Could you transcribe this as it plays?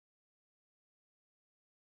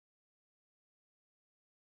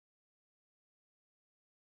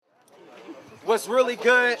What's really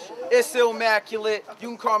good, it's still immaculate. You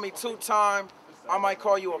can call me two-time. I might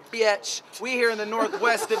call you a bitch. We here in the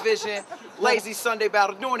Northwest Division, Lazy Sunday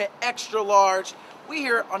Battle, doing it extra large. We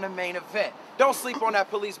here on the main event. Don't sleep on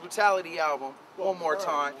that Police Brutality album one more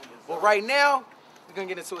time. But right now, we're gonna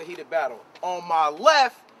get into a heated battle. On my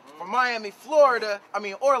left, from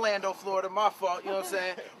Orlando, Florida, my fault, you know what I'm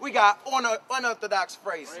saying? We got Unorthodox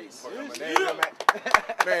Phrases.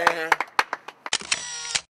 Man.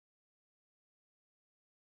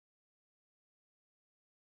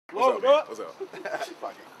 What's up?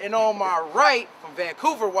 And on my right, from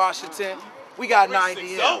Vancouver, Washington, we got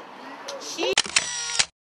 9DM.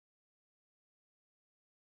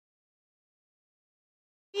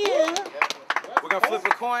 We're gonna flip a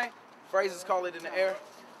coin. Phrases, call it in the air.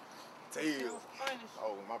 Tails.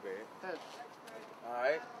 Oh, my bad. All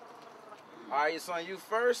right, it's on you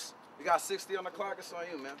first. We got 60 on the clock. It's on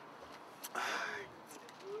you, man.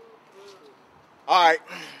 All right.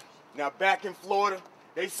 Now, back in Florida,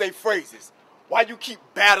 they say phrases. Why you keep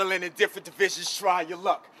battling in different divisions, trying your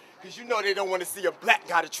luck? Because you know they don't want to see a black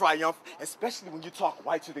guy to triumph, especially when you talk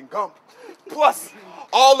whiter than Gump. Plus,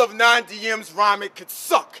 all of 9DM's rhyming could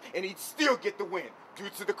suck, and he'd still get the win, due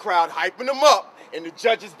to the crowd hyping him up and the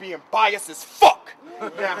judges being biased as fuck.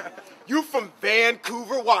 Now, you from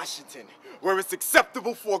Vancouver, Washington, where it's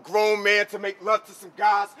acceptable for a grown man to make love to some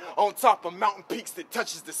guys on top of mountain peaks that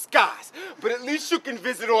touches the skies. But at least you can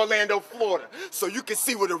visit Orlando, Florida, so you can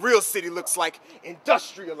see what a real city looks like,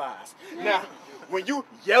 industrialized. Now, when you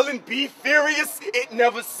yell and be furious, it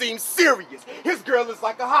never seems serious. His girl is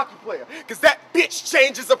like a hockey player, because that bitch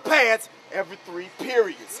changes her pads every 3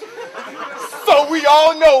 periods. So we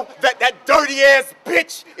all know that that dirty-ass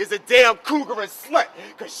bitch is a damn cougar and slut,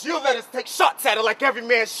 because she'll let us take shots at her like every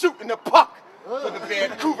man shooting a puck for the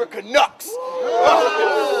Vancouver Canucks.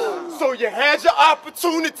 So you had your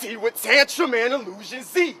opportunity with Tantrum and Illusion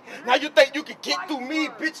Z. Now you think you could get through me,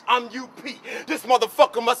 bitch, I'm UP. This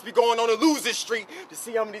motherfucker must be going on a losing streak to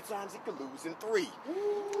see how many times he can lose in 3.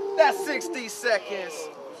 That's 60 seconds.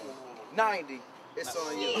 90. It's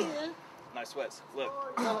on you. Nice sweats. Look.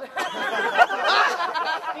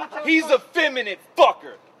 He's a feminine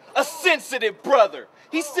fucker. A sensitive brother.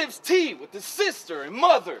 He sips tea with his sister and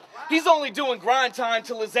mother. He's only doing grind time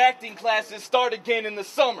till his acting classes start again in the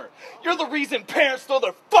summer. You're the reason parents throw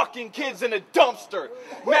their fucking kids in a dumpster.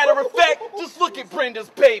 Matter of fact, just look at Brenda's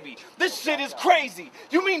baby. This shit is crazy.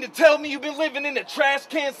 You mean to tell me you've been living in a trash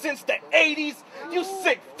can since the 80s? You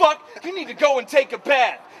sick fuck. You need to go and take a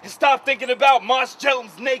bath. And stop thinking about Moss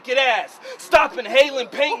Gelatin's naked ass. Stop inhaling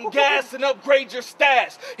paint and gas and upgrade your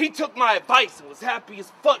stash. He took my advice and was happy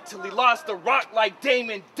as fuck till he lost a rock like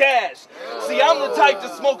Damon Dash. See, I'm the type to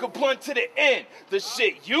smoke a blunt to the end. The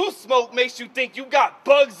shit you smoke makes you think you got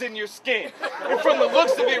bugs in your skin. And from the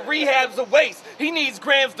looks of it, rehab's a waste. He needs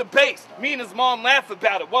grams to base. Me and his mom laugh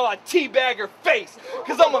about it while I teabag her face.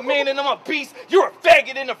 Cause I'm a man and I'm a beast. You're a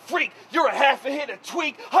faggot and a freak. You're a half a hit, a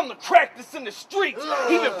tweak. I'm the crack that's in the streets.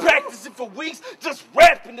 Even practicing for weeks, just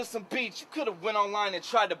rapping to some beats. You could have went online and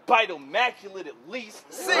tried to bite Immaculate at least.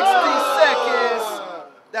 60 seconds.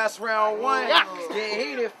 That's round 1. Getting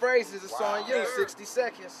heated phrases. It's on you. 60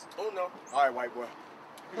 seconds. Oh no. All right, white boy.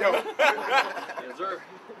 Yo. Yes, sir.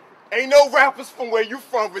 Ain't no rappers from where you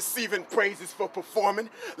from receiving praises for performing,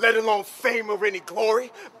 let alone fame or any glory.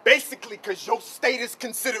 Basically, cause your state is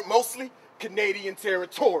considered mostly Canadian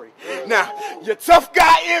territory. Now, your tough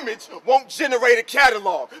guy image won't generate a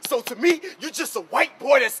catalog. So to me, you're just a white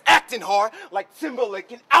boy that's acting hard like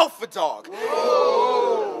Timberlake and Alpha Dog.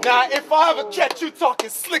 Whoa. Now, if I ever catch you talking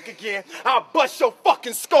slick again, I'll bust your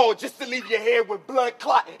fucking skull just to leave your head with blood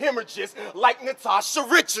clot hemorrhages like Natasha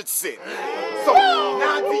Richardson. So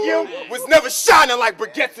 9DM was never shining like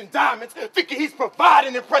baguettes and diamonds, thinking he's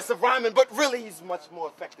providing impressive rhyming, but really he's much more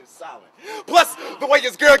effective silent. Plus, the way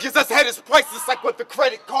his girl gives us head is priceless like what the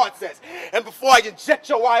credit card says. And before I inject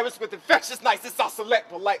your iris with infectious niceness, I'll select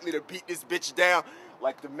politely to beat this bitch down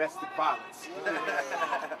like domestic violence.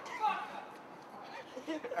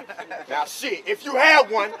 Now shit, if you had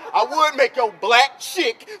one, I would make your black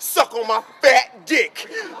chick suck on my fat dick.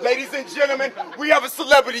 Ladies and gentlemen, we have a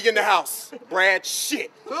celebrity in the house. Brad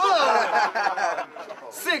Shit.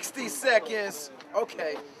 60 seconds.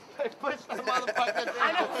 Okay. Push the motherfucker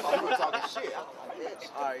down. I'm talking shit.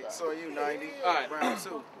 Alright, so you 90. Alright. Round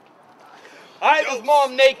 2. I was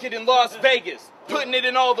mom naked in Las Vegas, putting it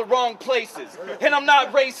in all the wrong places. And I'm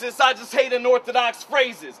not racist, I just hate unorthodox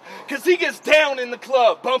phrases. Cause he gets down in the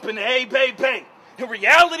club, bumping hey, babe, bang. In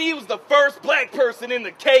reality, he was the first black person in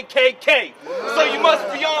the KKK. So you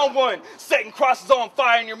must be on one, setting crosses on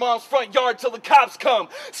fire in your mom's front yard till the cops come,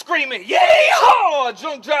 screaming, yay-haw,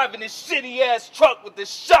 drunk driving this shitty-ass truck with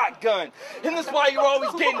this shotgun. And that's why you're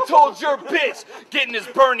always getting told you're a bitch, getting this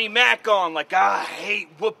Bernie Mac on like, I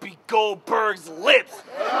hate Whoopi Goldberg's lips.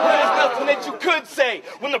 When there's nothing that you could say.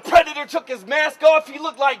 When the Predator took his mask off, he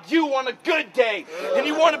looked like you on a good day. And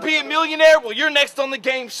you want to be a millionaire? Well, you're next on the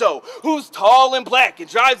game show. Who's tall and black and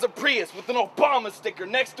drives a Prius with an Obama sticker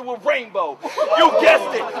next to a rainbow? You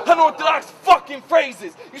guessed it, unorthodox fucking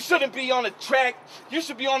phrases. You shouldn't be on a track. You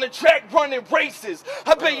should be on the track running races.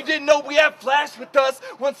 I bet you didn't know we have Flash with us.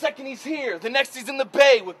 1 second he's here, the next he's in the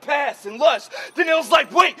bay with Pass and Lush. Then it was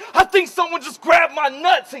like, wait, I think someone just grabbed my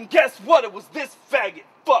nuts, and guess what? It was this faggot.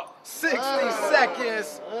 Fuck. 60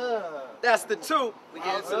 seconds. That's the two. We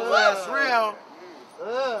get into the last round.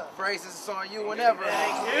 Phrases is on you whenever.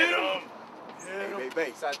 Hey,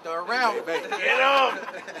 baby. It's that third round. Hey, baby.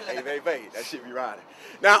 Hey, baby. That shit be riding.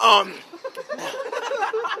 Now,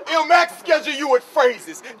 Max schedule you with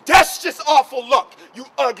phrases. That's just awful luck, you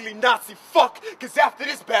ugly Nazi fuck. Cause after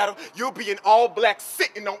this battle, you'll be in all black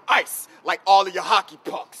sitting on ice like all of your hockey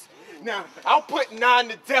pucks. Now, I'll put 9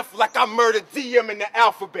 to death like I murdered DM in the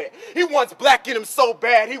alphabet. He wants black in him so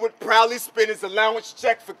bad, he would proudly spend his allowance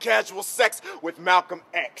check for casual sex with Malcolm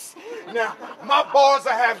X. Now, my bars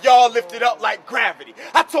will have y'all lifted up like gravity.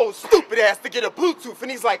 I told stupid ass to get a Bluetooth, and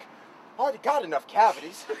he's like, I already got enough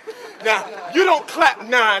cavities. Now, you don't clap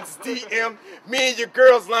nines, DM. Me and your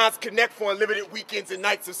girl's lines connect for unlimited weekends and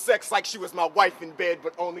nights of sex like she was my wife in bed,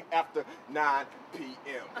 but only after 9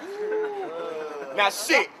 p.m. Now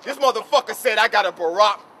shit, this motherfucker said I got a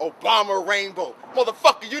Barack Obama rainbow.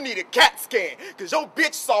 Motherfucker, you need a CAT scan, cause your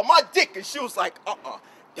bitch saw my dick and she was like,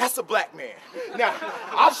 that's a black man. Now,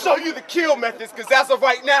 I'll show you the kill methods, cause as of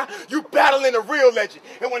right now, you battling a real legend.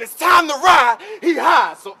 And when it's time to ride, he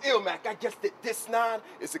hides. So Ilmac, I guess that this 9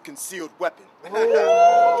 is a concealed weapon.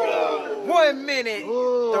 1 minute.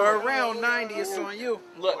 Third round, 90 is on you.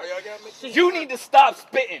 Look, you need to stop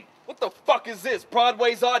spitting. What the fuck is this?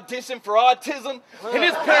 Broadway's audition for autism? And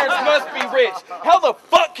his parents must be rich. How the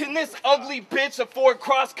fuck can this ugly bitch afford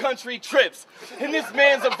cross-country trips? And this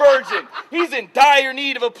man's a virgin. He's in dire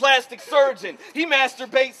need of a plastic surgeon. He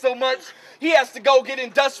masturbates so much, he has to go get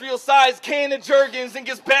industrial-sized can of Jergens and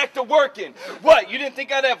gets back to working. What, you didn't think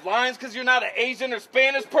I'd have lines because you're not an Asian or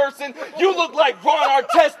Spanish person? You look like Ron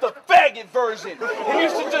Artest, the faggot version. And you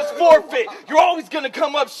should just forfeit. You're always gonna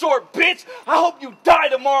come up short, bitch. I hope you die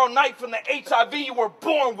tomorrow night from the HIV you were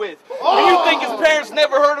born with. And you think his parents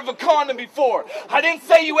never heard of a condom before. I didn't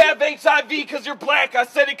say you have HIV because you're black. I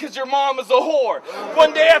said it because your mom is a whore.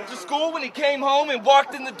 One day after school, when he came home and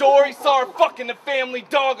walked in the door, he saw her fucking the family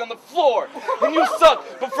dog on the floor. And you suck,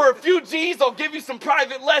 but for a few G's, I'll give you some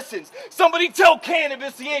private lessons. Somebody tell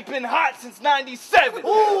Cannabis he ain't been hot since 97.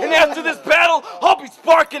 And after this battle, I'll be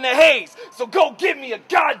sparking the haze. So go give me a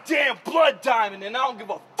goddamn blood diamond, and I don't give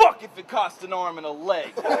a fuck if it costs an arm and a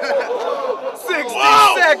leg. 60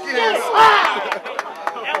 seconds.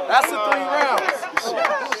 That's the 3 rounds.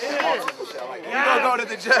 We're gonna go to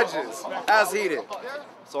the judges. As heated.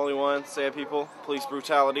 It's only one. Sad people. Police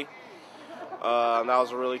brutality. That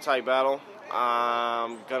was a really tight battle.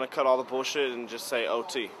 I'm gonna cut all the bullshit and just say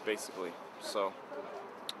OT, basically. So,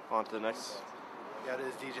 on to the next. Yeah, this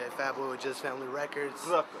is DJ Fatboy with Just Family Records.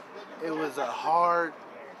 It was a hard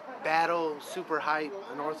battle, super hype.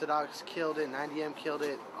 Unorthodox killed it, 9DM killed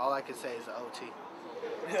it. All I can say is OT.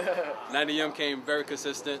 9DM came very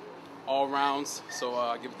consistent, all rounds, so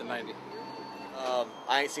I give it the 90. I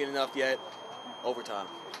ain't seen enough yet. Overtime.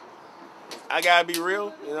 I gotta be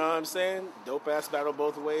real, you know what I'm saying? Dope ass battle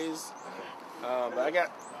both ways. But I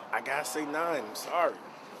gotta say 9. I'm sorry.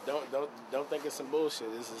 Don't think it's some bullshit.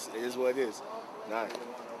 It is what it is. 9.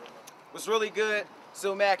 Was really good.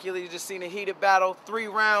 So immaculate. You just seen a heated battle. 3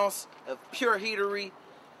 rounds of pure heatery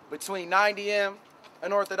between 9DM,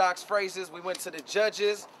 Unorthodox Phrases. We went to the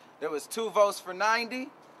judges. There was 2 votes for 90,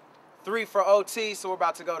 3 for OT. So we're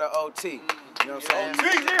about to go to OT. You know what I'm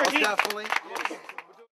saying? Most definitely.